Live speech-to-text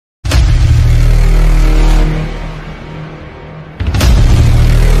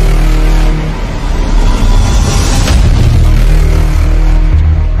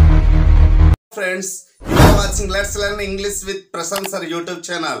friends, you are watching Let's Learn English with Prasanth Sir YouTube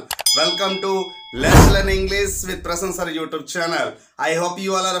channel. Welcome to Let's Learn English with Prasanth Sir YouTube channel. I hope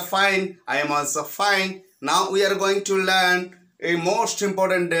you all are fine. I am also fine. Now we are going to learn a most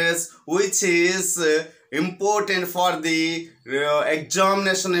important test which is important for the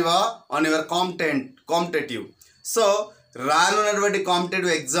examination on your competitive. So రానున్నటువంటి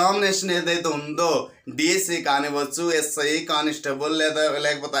competitive examination ఏదైతే ఉందో DSC కానివచ్చు, SI, constable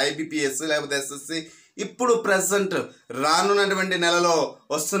లేకపోతే IBPS లేకపోతే SSC, ఇప్పుడు present రానున్నటువంటి నెలలో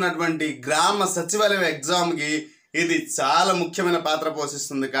వస్తున్నటువంటి గ్రామ సచివాలయం ఎగ్జామ్కి ఇది చాలా ముఖ్యమైన పాత్ర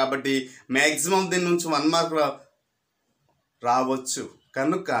పోషిస్తుంది. కాబట్టి మ్యాక్సిమం దీని నుంచి 1 మార్క్ రావచ్చు.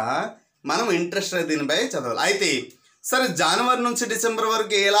 కనుక మనం ఇంట్రెస్ట్ దీనిపై చదవాలి. అయితే సరే, జనవరి నుంచి డిసెంబర్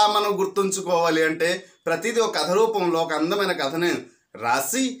వరకు ఎలా మనం గుర్తుంచుకోవాలి అంటే ప్రతిదీ ఒక కథ రూపంలో ఒక అందమైన కథని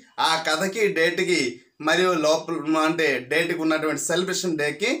రాసి ఆ కథకి డేట్కి మరియు లోపల అంటే డేట్కి ఉన్నటువంటి సెలబ్రేషన్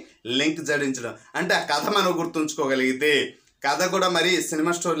డేకి లింక్ జడించడం. అంటే ఆ కథ మనం గుర్తుంచుకోగలిగితే, కథ కూడా మరి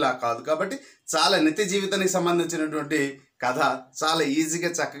సినిమా స్టోరీలా కాదు కాబట్టి చాలా నిత్య జీవితానికి సంబంధించినటువంటి కథ చాలా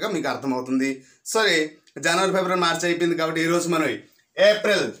ఈజీగా చక్కగా మీకు అర్థమవుతుంది. సరే, జనవరి, ఫిబ్రవరి, మార్చి అయిపోయింది కాబట్టి ఈరోజు మనం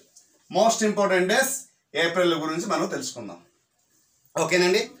April most important days April గురించి మనం తెలుసుకుందాం.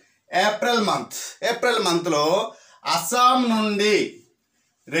 ఓకేనండి. ఏప్రిల్ మంత్లో అస్సాం నుండి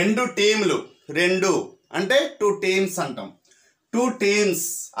 2 టీంలు, 2 అంటే 2 టీమ్స్ అంటాం. 2 టీమ్స్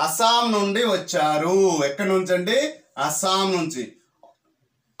అస్సాం నుండి వచ్చారు. ఎక్కడి నుంచి అండి? అస్సాం నుంచి.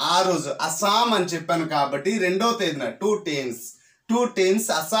 ఆ రోజు అస్సాం అని చెప్పాను కాబట్టి 2వ తేదీన 2 టీమ్స్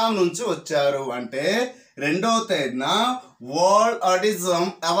అస్సాం నుంచి వచ్చారు. అంటే 2వ తేదీన వరల్డ్ ఆటిజం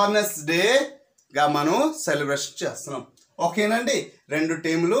అవేర్నెస్ డే గా మనం సెలబ్రేషన్ చేస్తున్నాం. ఓకేనండి. 2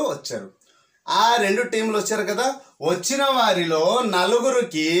 టీంలు వచ్చారు. ఆ 2 టీంలు వచ్చారు కదా, వచ్చిన వారిలో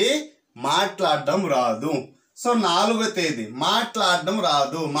 4కి మాట్లాడడం రాదు. సో 4వ తేదీ మాట్లాడడం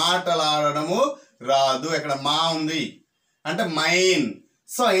రాదు, మాట్లాడడము రాదు. ఇక్కడ మా ఉంది అంటే mine.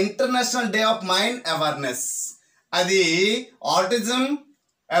 So international day of mine awareness. అది ఆటిజం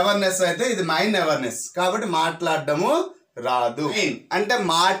అవేర్నెస్ అయితే ఇది మైన్ అవేర్నెస్ కాబట్టి మాట్లాడడము రాదు. అంటే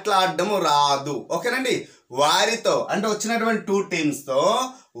మాట్లాడడము రాదు. ఓకేనండి. వారితో అంటే వచ్చినటువంటి 2 టీమ్స్తో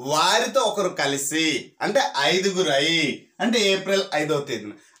వారితో ఒకరు కలిసి అంటే 5గురు అయి అంటే ఏప్రిల్ 5వ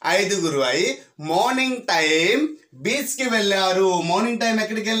తేదీన 5గురు అయి మార్నింగ్ టైం బీచ్కి వెళ్ళారు. మార్నింగ్ టైం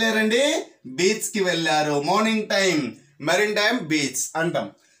ఎక్కడికి వెళ్ళారండి? బీచ్కి వెళ్ళారు. Morning time marine time beach అంటాం.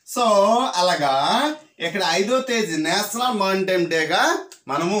 సో అలాగా ఇక్కడ 5వ తేదీ నేషనల్ మెరీన్ టైం డేగా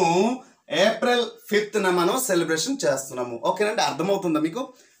మనము ఏప్రిల్ 5న మనం సెలబ్రేషన్ చేస్తున్నాము. ఓకేనండి. అర్థమవుతుందా మీకు?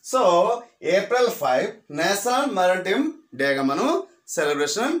 So April 5 national marine time డేగా మనం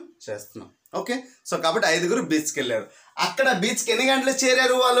సెలబ్రేషన్ చేస్తున్నాం. ఓకే. సో కాబట్టి 5గురు బీచ్కి వెళ్ళారు. అక్కడ బీచ్కి ఎన్ని గంటలు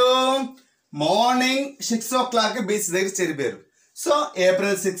చేరారు వాళ్ళు? మార్నింగ్ 6 o'clock బీచ్ దగ్గర చేరిపోయారు. సో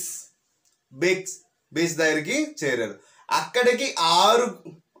ఏప్రిల్ 6 బీచ్ దగ్గరికి చేరారు. అక్కడికి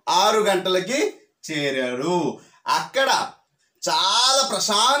 6 గంటలకి చేరారు. అక్కడ చాలా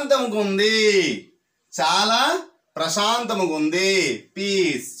ప్రశాంతంగా ఉంది, చాలా ప్రశాంతంగా ఉంది.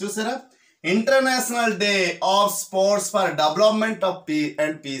 పీస్. చూసారా? International day of sports for development of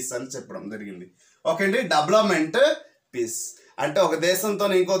piece అని చెప్పడం జరిగింది. ఓకే అండి. డెవలప్మెంట్, పీస్ అంటే ఒక దేశంతో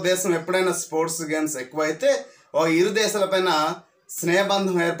ఇంకో దేశం ఎప్పుడైనా స్పోర్ట్స్ గేమ్స్ ఎక్కువైతే ఇరు దేశాల పైన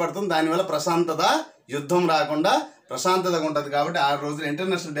స్నేహబంధం ఏర్పడుతుంది. దానివల్ల ప్రశాంతత, యుద్ధం రాకుండా ప్రశాంతతగా ఉంటుంది. కాబట్టి 6 రోజులు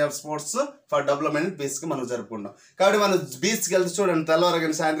international day of sports for development పీస్కి మనం జరుపుకుంటాం. కాబట్టి మనం బీచ్కి వెళ్తే చూడండి,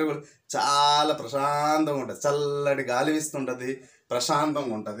 తెల్లవారు సాయంత్రం కూడా చాలా ప్రశాంతంగా ఉంటుంది, చల్లటి గాలి వీస్తుంటుంది,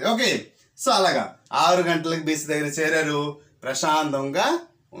 ప్రశాంతంగా ఉంటుంది. ఓకే. సో అలాగా 6 గంటలకు బీచ్ దగ్గర చేరారు, ప్రశాంతంగా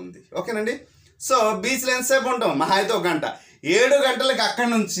ఉంది. ఓకేనండి. సో బీచ్లో ఎంతసేపు ఉంటాం? మహా అయితే 1 గంట. 7 గంటలకు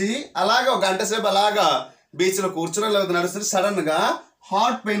అక్కడి నుంచి అలాగా 1 గంట సేపు అలాగా బీచ్లో కూర్చుని లేకపోతే నడుస్తుంటే సడన్గా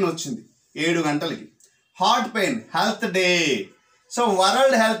హార్ట్ పెయిన్ వచ్చింది. 7 గంటలకి heart pain. Health day. So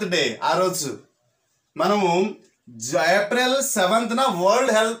world health day. ఆ రోజు మనము ఏప్రిల్ 7న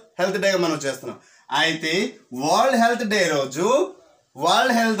వరల్డ్ హెల్త్ డేగా మనం చేస్తున్నాం. అయితే వరల్డ్ హెల్త్ డే రోజు,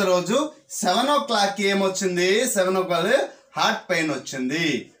 వరల్డ్ హెల్త్ రోజు 7 o'clock ఏమొచ్చింది? 7 o'clock హార్ట్ పెయిన్ వచ్చింది.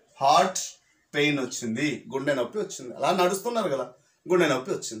 హార్ట్ పెయిన్ వచ్చింది, గుండె నొప్పి వచ్చింది. అలా నడుస్తున్నారు కదా, గుండె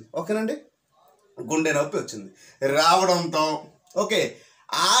నొప్పి వచ్చింది. ఓకేనండి. గుండె నొప్పి వచ్చింది రావడంతో ఓకే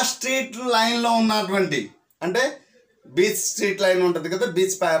ఆ స్ట్రీట్ లైన్లో ఉన్నటువంటి అంటే బీచ్ స్ట్రీట్ లైన్ ఉంటుంది కదా,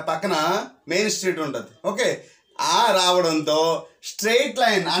 బీచ్ పక్కన మెయిన్ స్ట్రీట్ ఉంటుంది. ఓకే. ఆ రావడంతో స్ట్రీట్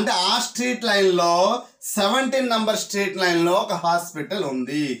లైన్ అంటే ఆ స్ట్రీట్ లైన్లో 17 నంబర్ స్ట్రీట్ లైన్లో ఒక హాస్పిటల్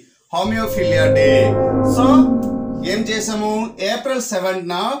ఉంది. హోమియోఫిలియా డే. సో ఏం చేసాము? ఏప్రిల్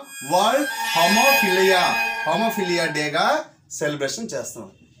 7న వరల్డ్ హోమోఫిలియా డేగా సెలబ్రేషన్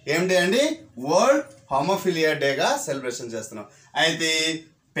చేస్తున్నాం. ఏం డే అండి? వరల్డ్ హోమోఫిలియా డేగా సెలబ్రేషన్ చేస్తున్నాం. అయితే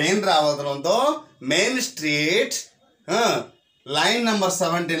పెయిన్ రావడంతో main street line number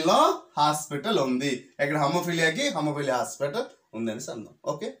 17లో hospital ఉంది. ఇక్కడ హెమోఫిలియా హాస్పిటల్ ఉందని సందం.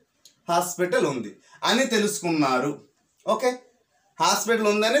 ఓకే, హాస్పిటల్ ఉంది అని తెలుసుకున్నారు. ఓకే, హాస్పిటల్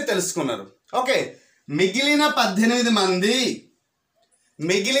ఉందని తెలుసుకున్నారు. ఓకే, మిగిలిన 18 మంది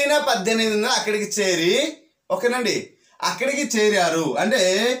అక్కడికి చేరి, ఓకేనండి, అక్కడికి చేరారు. అంటే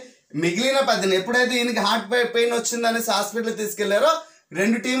మిగిలిన 18 ఎప్పుడైతే ఈయనకి హార్ట్ పెయిన్ వచ్చిందనేసి హాస్పిటల్ తీసుకెళ్లారో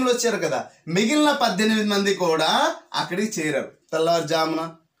 2 టీంలు వచ్చారు కదా, మిగిలిన 18 మంది కూడా అక్కడికి చేరారు. తెల్లవారుజామున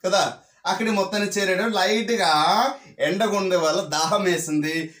కదా అక్కడికి మొత్తాన్ని చేరాడు. లైట్గా ఎండగుండే వల్ల దాహం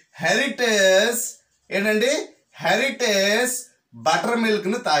వేసింది. హెరిటేజ్ బటర్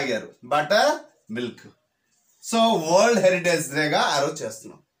మిల్క్ను తాగారు. Butter milk. So world heritage డేగా ఆ రోజు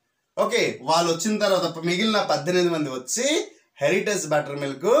చేస్తున్నాం. ఓకే, వాళ్ళు వచ్చిన తర్వాత మిగిలిన 18 మంది వచ్చి హెరిటేజ్ బటర్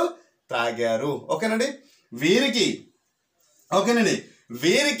మిల్క్ తాగారు. ఓకేనండి, వీరికి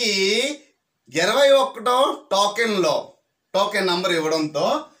 21వ టోకెన్ నంబర్ ఇవ్వడంతో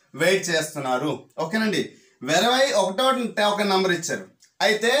వెయిట్ చేస్తున్నారు. ఓకేనండి, 21వ టోకెన్ నంబర్ ఇచ్చారు.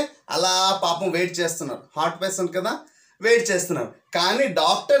 అయితే అలా పాపం వెయిట్ చేస్తున్నారు. హార్ట్ పేషెంట్ కదా, వెయిట్ చేస్తున్నారు. కానీ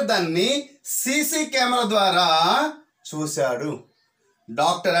డాక్టర్ దాన్ని సీసీ కెమెరా ద్వారా చూశాడు.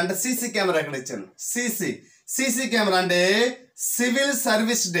 డాక్టర్ అంటే సీసీ కెమెరా ఎక్కడ ఇచ్చాను, సీసీ కెమెరా అంటే సివిల్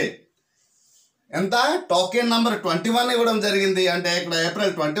సర్వీస్ డే. ఎంత టోకెన్ నంబర్ 21 ఇవ్వడం జరిగింది. అంటే ఇక్కడ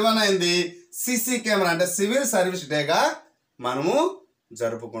ఏప్రిల్ 21 అయింది. సీసీ కెమెరా అంటే సివిల్ సర్వీస్ డేగా మనము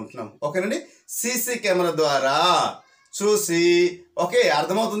జరుపుకుంటున్నాం. ఓకేనండి, సీసీ కెమెరా ద్వారా చూసి, ఓకే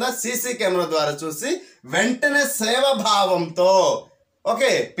అర్థమవుతుందా, సీసీ కెమెరా ద్వారా చూసి వెంటనే సేవాభావంతో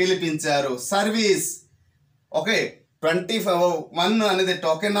ఓకే పిలిపించారు. సర్వీస్ ఓకే 21 అనేది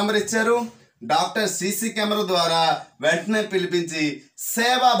టోకెన్ నంబర్ ఇచ్చారు. డాక్టర్ సీసీ కెమెరా ద్వారా వెంటనే పిలిపించి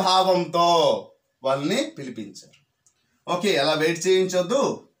సేవాభావంతో వాళ్ళని పిలిపించారు. ఓకే, అలా వెయిట్ చేయించొద్దు,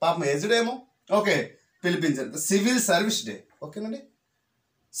 పాపం ఏజ్డ్ ఏమో. ఓకే, పిలిపించారు. Civil service day. ఓకేనండి,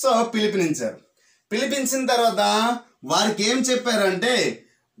 సో పిలిపించిన తర్వాత వారికి ఏం చెప్పారంటే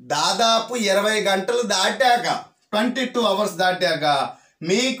దాదాపు 20 గంటలు దాటాక 22 అవర్స్ దాటాక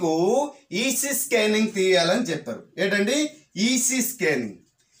మీకు ఈసీ స్కానింగ్ తీయాలని చెప్పారు. ఏంటండి, ఈసీ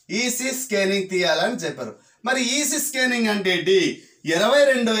స్కానింగ్ తీయాలని చెప్పారు. మరి ఈసీ స్కానింగ్ అంటే ఏంటి?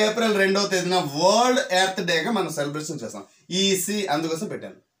 22 ఏప్రిల్ 2వ తేదీన వరల్డ్ ఎర్త్ డేగా మనం సెలబ్రేషన్ చేస్తాం. ఈసీ అందుకోసం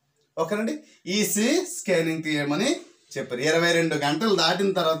పెట్టాను. ఓకేనండి, ఈసీ స్కానింగ్ తీయమని చెప్పారు. 22 గంటలు దాటిన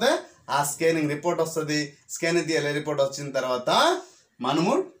తర్వాత ఆ స్కానింగ్ రిపోర్ట్ వస్తుంది. స్కానింగ్ తీయాలి, రిపోర్ట్ వచ్చిన తర్వాత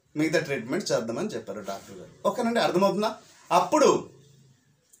మనము మిగతా ట్రీట్మెంట్ చేద్దామని చెప్పారు డాక్టర్ గారు. ఓకేనండి, అర్థమవుతుందా? అప్పుడు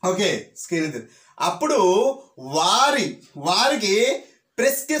ఓకే స్కానింగ్ అప్పుడు వారికి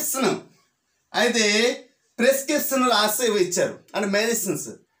ప్రిస్క్రిప్షన్ రాసి ఇచ్చారు అంటే మెడిసిన్స్.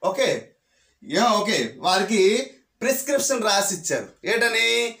 ఓకే వారికి ప్రిస్క్రిప్షన్ రాసి ఇచ్చారు. ఏంటని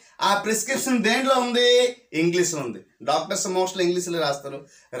ఆ ప్రిస్క్రిప్షన్ దేంట్లో ఉంది? ఇంగ్లీష్లో ఉంది. డాక్టర్స్ మోస్ట్లీ ఇంగ్లీష్లో రాస్తారు.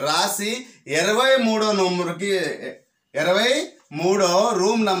 రాసి 23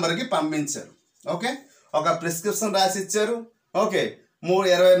 రూమ్ నంబర్కి పంపించారు. ఓకే, ఒక ప్రిస్క్రిప్షన్ రాసి ఇచ్చారు. ఓకే,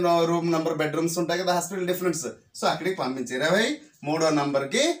 20 రూమ్ నంబర్ బెడ్రూమ్స్ ఉంటాయి కదా హాస్పిటల్ డిఫరెన్స్. సో అక్కడికి పంపించారు. 23వ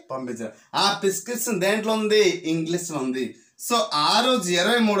నంబర్కి పంపించారు. ఆ ప్రిస్క్రిప్షన్ దేంట్లో ఉంది? ఇంగ్లీష్లో ఉంది. సో ఆ రోజు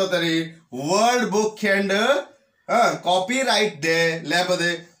 23వ తారీఖు world book and copy right day, లేకపోతే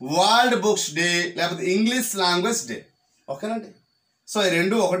వరల్డ్ బుక్స్ డే, లేకపోతే ఇంగ్లీష్ లాంగ్వేజ్ డే. ఓకేనండి, సో ఈ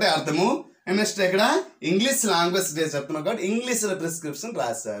రెండు ఒకటే అర్థము. నెక్స్ట్ ఇక్కడ ఇంగ్లీష్ లాంగ్వేజ్ డే చెప్తున్నాం కాబట్టి ఇంగ్లీష్లో ప్రిస్క్రిప్షన్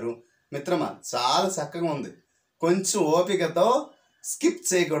రాశారు. మిత్రమా, చాలా చక్కగా ఉంది. కొంచెం ఓపికతో స్కిప్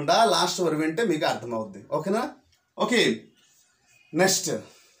చేయకుండా లాస్ట్ వరకు వింటే మీకు అర్థమవుద్ది. ఓకేనా? ఓకే, నెక్స్ట్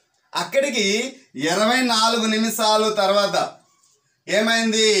అక్కడికి 24 నిమిషాలు తర్వాత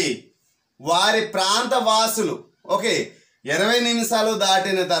ఏమైంది? వారి ప్రాంత వాసులు ఓకే 20 నిమిషాలు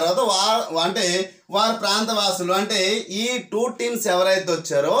దాటిన తర్వాత వారి ప్రాంత వాసులు అంటే ఈ 2 టీమ్స్ ఎవరైతే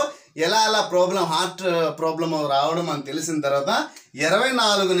వచ్చారో ఎలా హార్ట్ ప్రాబ్లం రావడం అని తెలిసిన తర్వాత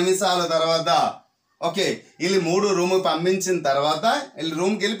 24 నిమిషాల తర్వాత ఓకే వీళ్ళు 3 రూమ్కి పంపించిన తర్వాత వీళ్ళు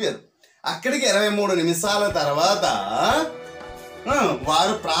రూమ్కి వెళ్ళిపోయారు. అక్కడికి 23 నిమిషాల తర్వాత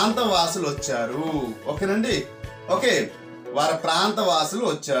వారు ప్రాంత వాసులు వచ్చారు. ఓకేనండి, ఓకే వారి ప్రాంత వాసులు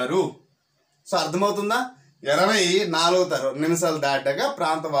వచ్చారు. సో అర్థమవుతుందా? 24 నిమిషాలు దాటాక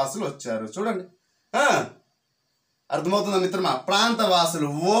ప్రాంత వాసులు వచ్చారు. చూడండి, అర్థమవుతుందా మిత్రమా? ప్రాంత వాసులు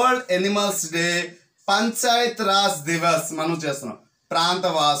world animals day, Panchayat Raj Divas మనం చేస్తున్నాం. ప్రాంత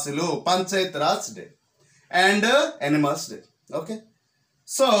వాసులు, Panchayat Raj day and animals day. Okay,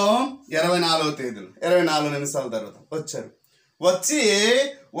 so 24వ తేదీలో 24 నిమిషాల తర్వాత వచ్చారు.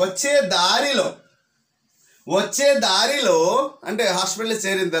 వచ్చే దారిలో అంటే హాస్పిటల్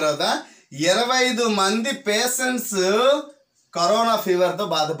చేరిన తర్వాత 25 మంది పేషెంట్స్ కరోనా ఫీవర్తో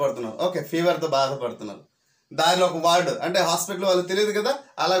బాధపడుతున్నారు. ఓకే, ఫీవర్తో బాధపడుతున్నారు. దానిలో ఒక వార్డు అంటే హాస్పిటల్ వాళ్ళకి తెలియదు కదా,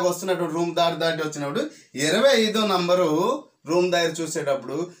 అలాగ వస్తున్నటువంటి రూమ్ దాటి వచ్చినప్పుడు 25 నంబరు రూమ్ దగ్గర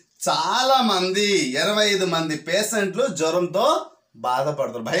చూసేటప్పుడు చాలా మంది 25 మంది పేషెంట్లు జ్వరంతో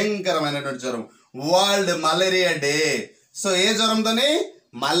బాధపడతారు. భయంకరమైనటువంటి జ్వరం, వరల్డ్ మలేరియా డే. సో ఏ జ్వరంతోని?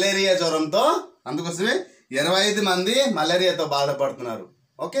 మలేరియా జ్వరంతో. అందుకోసమే 25 మంది మలేరియాతో బాధపడుతున్నారు.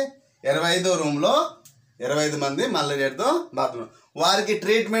 ఓకే, 25 రూమ్లో 25 మంది మలేరియాతో బాధపడుతున్నారు. వారికి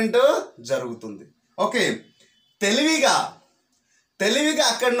ట్రీట్మెంట్ జరుగుతుంది. ఓకే, తెలివిగా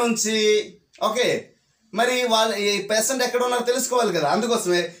అక్కడి నుంచి ఓకే, మరి వాళ్ళ ఈ పేషెంట్ ఎక్కడ ఉన్నారో తెలుసుకోవాలి కదా,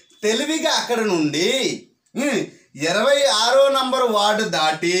 అందుకోసమే తెలివిగా అక్కడ నుండి 26వ నంబర్ వార్డు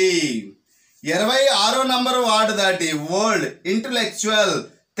దాటి 26వ నంబర్ వార్డు దాటి వరల్డ్ ఇంటలెక్చువల్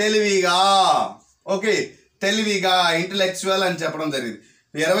తెలివిగా, ఓకే తెలివిగా ఇంటలెక్చువల్ అని చెప్పడం జరిగింది.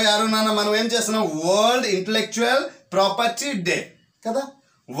 26న మనం ఏం చేస్తున్నాం? వరల్డ్ ఇంటలెక్చువల్ ప్రాపర్టీ డే కదా,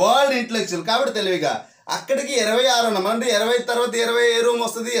 వరల్డ్ ఇంటలెక్చువల్ కాబట్టి తెలివిగా అక్కడికి 26వ నంబర్ అంటే 20 తర్వాత 20 ఏ రూమ్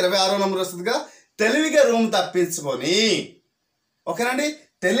వస్తుంది? 26వ నంబర్ వస్తుందిగా. తెలివిగా రూమ్ తప్పించుకొని, ఓకేనండి,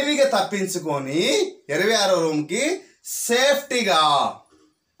 తెలివిగా తప్పించుకొని 26వ రూమ్కి సేఫ్టీగా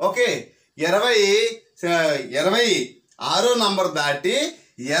ఓకే 26వ నంబర్ దాటి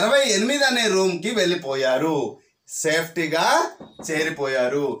 28 అనే రూమ్కి వెళ్ళిపోయారు, సేఫ్టీగా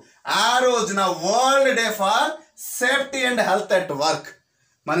చేరిపోయారు. ఆ రోజున world day for safety and health at work.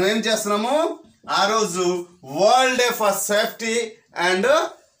 మనం ఏం చేస్తున్నాము? ఆ రోజు world day for safety and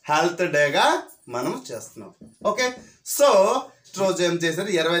health డేగా మనం చేస్తున్నాం. ఓకే, సో రోజు ఏం చేశారు?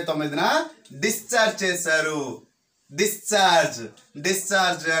 29న డిశ్చార్జ్ చేశారు.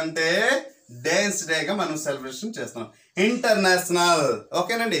 డిశ్చార్జ్ అంటే డాన్స్ డేగా మనం సెలబ్రేషన్ చేస్తున్నాం. ఇంటర్నేషనల్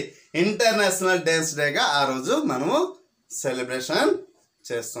ఓకేనండి, ఇంటర్నేషనల్ డాన్స్ డేగా ఆ రోజు మనము సెలబ్రేషన్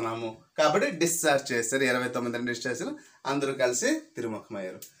చేస్తున్నాము. కాబట్టి డిశ్చార్జ్ చేశారు. 29న డిశ్చార్జ్ చేశారు, అందరూ కలిసి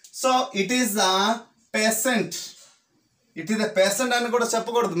తిరుముఖమయ్యారు. So it is the patient, అని కూడా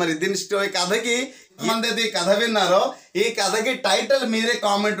చెప్పకూడదు. మరి దీని కథకి మంది కథ విన్నారో ఈ కథకి టైటిల్ మీరే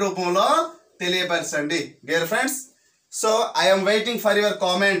కామెంట్ రూపంలో తెలియపరచండి dear friends. So I'm waiting for your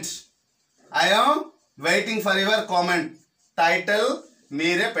comment. Title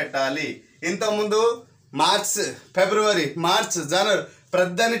మీరే పెట్టాలి. ఇంతకుముందు ఫిబ్రవరి, మార్చ్, జనవరి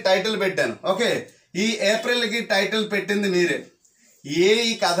ప్రతిదాన్ని టైటిల్ పెట్టాను. ఓకే, ఈ ఏప్రిల్కి టైటిల్ పెట్టింది మీరే. ఈ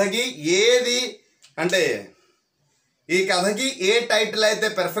కథకి ఏది అంటే ఈ కథకి ఏ టైటిల్ అయితే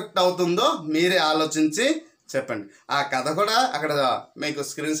పెర్ఫెక్ట్ అవుతుందో మీరే ఆలోచించి చెప్పండి. ఆ కథ కూడా అక్కడ మీకు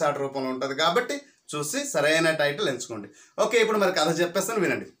స్క్రీన్ షాట్ రూపంలో ఉంటుంది కాబట్టి చూసి సరైన టైటిల్ ఎంచుకోండి. ఓకే, ఇప్పుడు మరి కథ చెప్పేస్తాను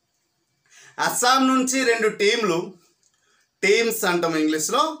వినండి. అస్సాం నుంచి 2 టీమ్స్ అంటాం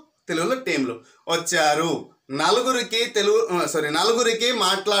ఇంగ్లీష్లో, తెలుగులో టీంలు వచ్చారు. నలుగురికి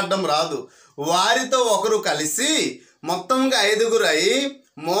మాట్లాడడం రాదు. వారితో ఒకరు కలిసి మొత్తంగా 5గురు అయి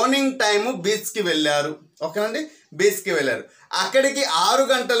మార్నింగ్ టైము బీచ్కి వెళ్ళారు. ఓకేనండి, బీచ్కి వెళ్ళారు. అక్కడికి 6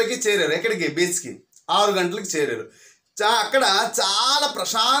 గంటలకి చేరారు. ఎక్కడికి? బీచ్కి 6 గంటలకి చేరారు. అక్కడ చాలా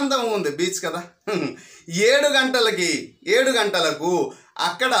ప్రశాంతంగా ఉంది, బీచ్ కదా. 7 గంటలకు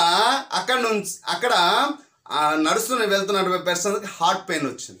అక్కడ వెళ్తున్నటువంటి పర్సన్కి హార్ట్ పెయిన్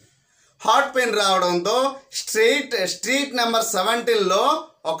వచ్చింది. హార్ట్ పెయిన్ రావడంతో స్ట్రీట్ నెంబర్ 17లో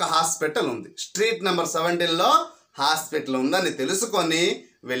ఒక హాస్పిటల్ ఉంది. స్ట్రీట్ నెంబర్ 17లో హాస్పిటల్ ఉందని తెలుసుకొని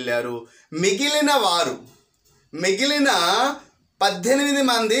వెళ్ళారు. మిగిలిన 18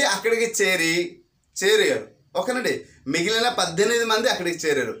 మంది అక్కడికి చేరారు. ఓకేనండి, మిగిలిన 18 మంది అక్కడికి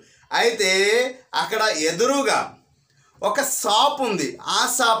చేరారు. అయితే అక్కడ ఎదురుగా ఒక షాప్ ఉంది. ఆ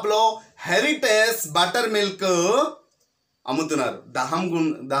షాప్లో హెరిటేజ్ బటర్ మిల్క్ అమ్ముతున్నారు.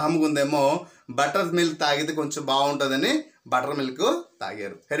 దహంగుందేమో బటర్ మిల్క్ తాగితే కొంచెం బాగుంటుందని బటర్ మిల్క్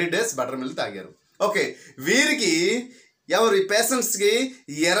తాగారు. హెరిటేజ్ బటర్ మిల్క్ తాగారు. ఓకే, వీరికి ఎవరు ఈ పేషెంట్స్కి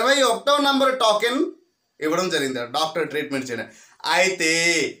 21వ నంబర్ టోకెన్ ఇవ్వడం జరిగింది డాక్టర్ ట్రీట్మెంట్ చేయడం. అయితే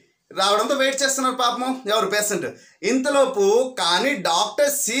రావడంతో వెయిట్ చేస్తున్నారు పాపం ఎవరు పేషెంట్. ఇంతలోపు కానీ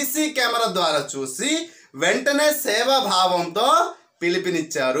డాక్టర్ సీసీ కెమెరా ద్వారా చూసి వెంటనే సేవాభావంతో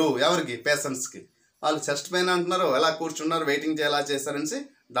పిలిపినిచ్చారు. ఎవరికి? పేషెంట్స్కి. వాళ్ళు చెస్ట్ పెయిన్ అంటున్నారు, ఎలా కూర్చున్నారు, వెయిటింగ్ చేయాలా చేశారని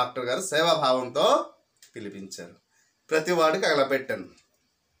డాక్టర్ గారు సేవాభావంతో పిలిపించారు. ప్రతి వాడికి అలా పెట్టాను.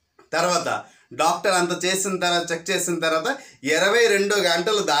 తర్వాత డాక్టర్ అంత చేసిన తర్వాత చెక్ చేసిన తర్వాత 22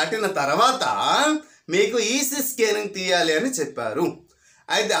 గంటలు దాటిన తర్వాత మీకు ఈసీ స్కానింగ్ తీయాలి అని చెప్పారు.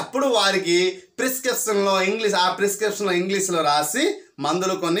 అయితే అప్పుడు వారికి ప్రిస్క్రిప్షన్లో ఇంగ్లీష్లో రాసి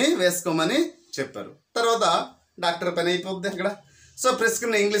మందులు కొని వేసుకోమని చెప్పారు. తర్వాత డాక్టర్ పని అయిపోద్ది అక్కడ. సో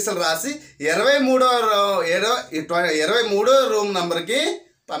ప్రిస్క్రిప్షన్ ఇంగ్లీష్లో రాసి 23వ రూమ్ నెంబర్కి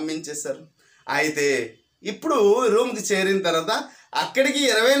పంపించేశారు. అయితే ఇప్పుడు రూమ్కి చేరిన తర్వాత అక్కడికి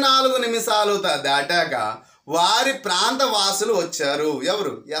 24 నిమిషాలు దాటాక వారి ప్రాంత వాసులు వచ్చారు.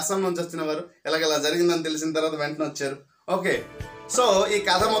 ఎవరు? అస్సాం నుంచి వచ్చిన వారు. ఇలా జరిగిందని తెలిసిన తర్వాత వెంటనే వచ్చారు. ఓకే, సో ఈ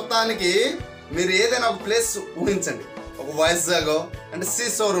కథ మొత్తానికి మీరు ఏదైనా ఒక ప్లేస్ ఊహించండి. ఒక వైజాగ్ అంటే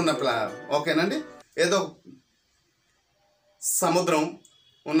సీసోర్ ఉన్న ఓకేనండి, ఏదో సముద్రం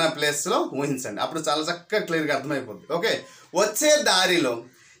ఉన్న ప్లేస్లో ఊహించండి. అప్పుడు చాలా చక్కగా క్లియర్గా అర్థమైపోద్ది. ఓకే, వచ్చే దారిలో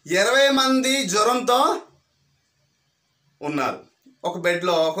 20 మంది జ్వరంతో ఉన్నారు. ఒక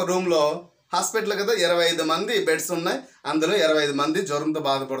బెడ్లో, ఒక రూమ్లో, హాస్పిటల్ కదా, 25 మంది బెడ్స్ ఉన్నాయి. అందులో 25 మంది జ్వరంతో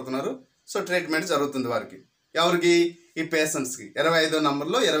బాధపడుతున్నారు. సో ట్రీట్మెంట్ జరుగుతుంది వారికి. ఎవరికి? ఈ పేషెంట్స్కి. 25వ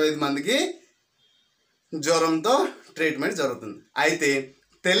నంబర్లో 25 మందికి జ్వరంతో ట్రీట్మెంట్ జరుగుతుంది. అయితే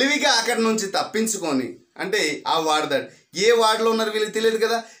తెలివిగా అక్కడి నుంచి తప్పించుకొని, అంటే ఆ వార్డ్ ఏ వార్డులో ఉన్నారు వీళ్ళకి తెలియదు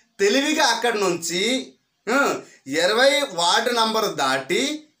కదా, తెలివిగా అక్కడి నుంచి 20 వార్డు నంబరు దాటి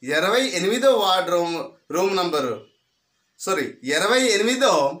 28వ వార్డు రూమ్ నంబరు 28వ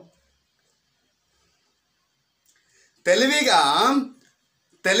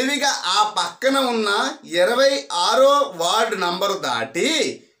తెలివిగా ఆ పక్కన ఉన్న 26వ వార్డు నంబరు దాటి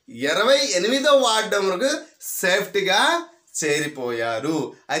 28వ వార్డు నంబర్కు సేఫ్టీగా చేరిపోయారు.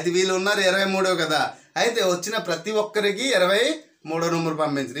 అయితే వీళ్ళు ఉన్నారు 23వ కదా. అయితే వచ్చిన ప్రతి ఒక్కరికి 23వ నంబర్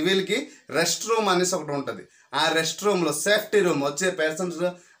పంపించింది. వీళ్ళకి రెస్ట్ రూమ్ అనేసి ఒకటి ఉంటుంది. ఆ రెస్ట్ రూమ్లో సేఫ్టీ రూమ్, వచ్చే పర్సన్స్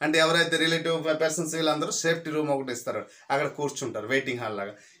అంటే ఎవరైతే రిలేటివ్ పర్సన్స్ వీళ్ళందరూ సేఫ్టీ రూమ్ ఒకటి ఇస్తారు. అక్కడ కూర్చుంటారు వెయిటింగ్ హాల్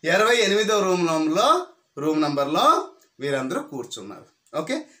లాగా. 28వ రూమ్ నంబర్లో వీరందరూ కూర్చున్నారు.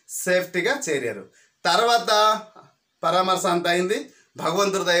 ఓకే, సేఫ్టీగా చేరారు. తర్వాత పరామర్శ అంత అయింది.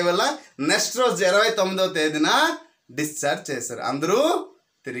 భగవంతుడి దయ వల్ల నెక్స్ట్ రోజు 29వ తేదీన డిశ్చార్జ్ చేశారు. అందరూ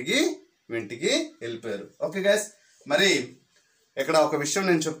తిరిగి ఇంటికి వెళ్ళిపోయారు. ఓకే గైస్, మరి ఇక్కడ ఒక విషయం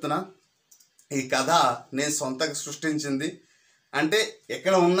నేను చెప్తున్నా. ఈ కథ నేను సొంతంగా సృష్టించింది. అంటే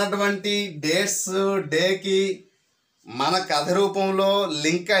ఇక్కడ ఉన్నటువంటి డేకి మన కథ రూపంలో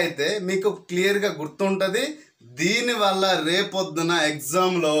లింక్ అయితే మీకు క్లియర్గా గుర్తుంటుంది. దీనివల్ల రేపొద్దున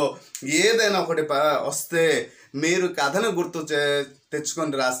ఎగ్జామ్లో ఏదైనా ఒకటి వస్తే మీరు కథను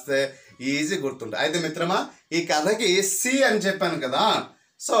తెచ్చుకొని రాస్తే ఈజీ గుర్తుంటుంది. అయితే మిత్రమా, ఈ కథకి సి అని చెప్పాను కదా.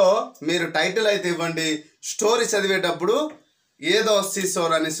 సో మీరు టైటిల్ అయితే ఇవ్వండి. స్టోరీ చదివేటప్పుడు ఏదో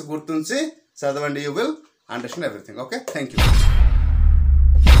సీసోర్ అనేసి గుర్తుంచి చదవండి. You will understand everything. Okay, thank you.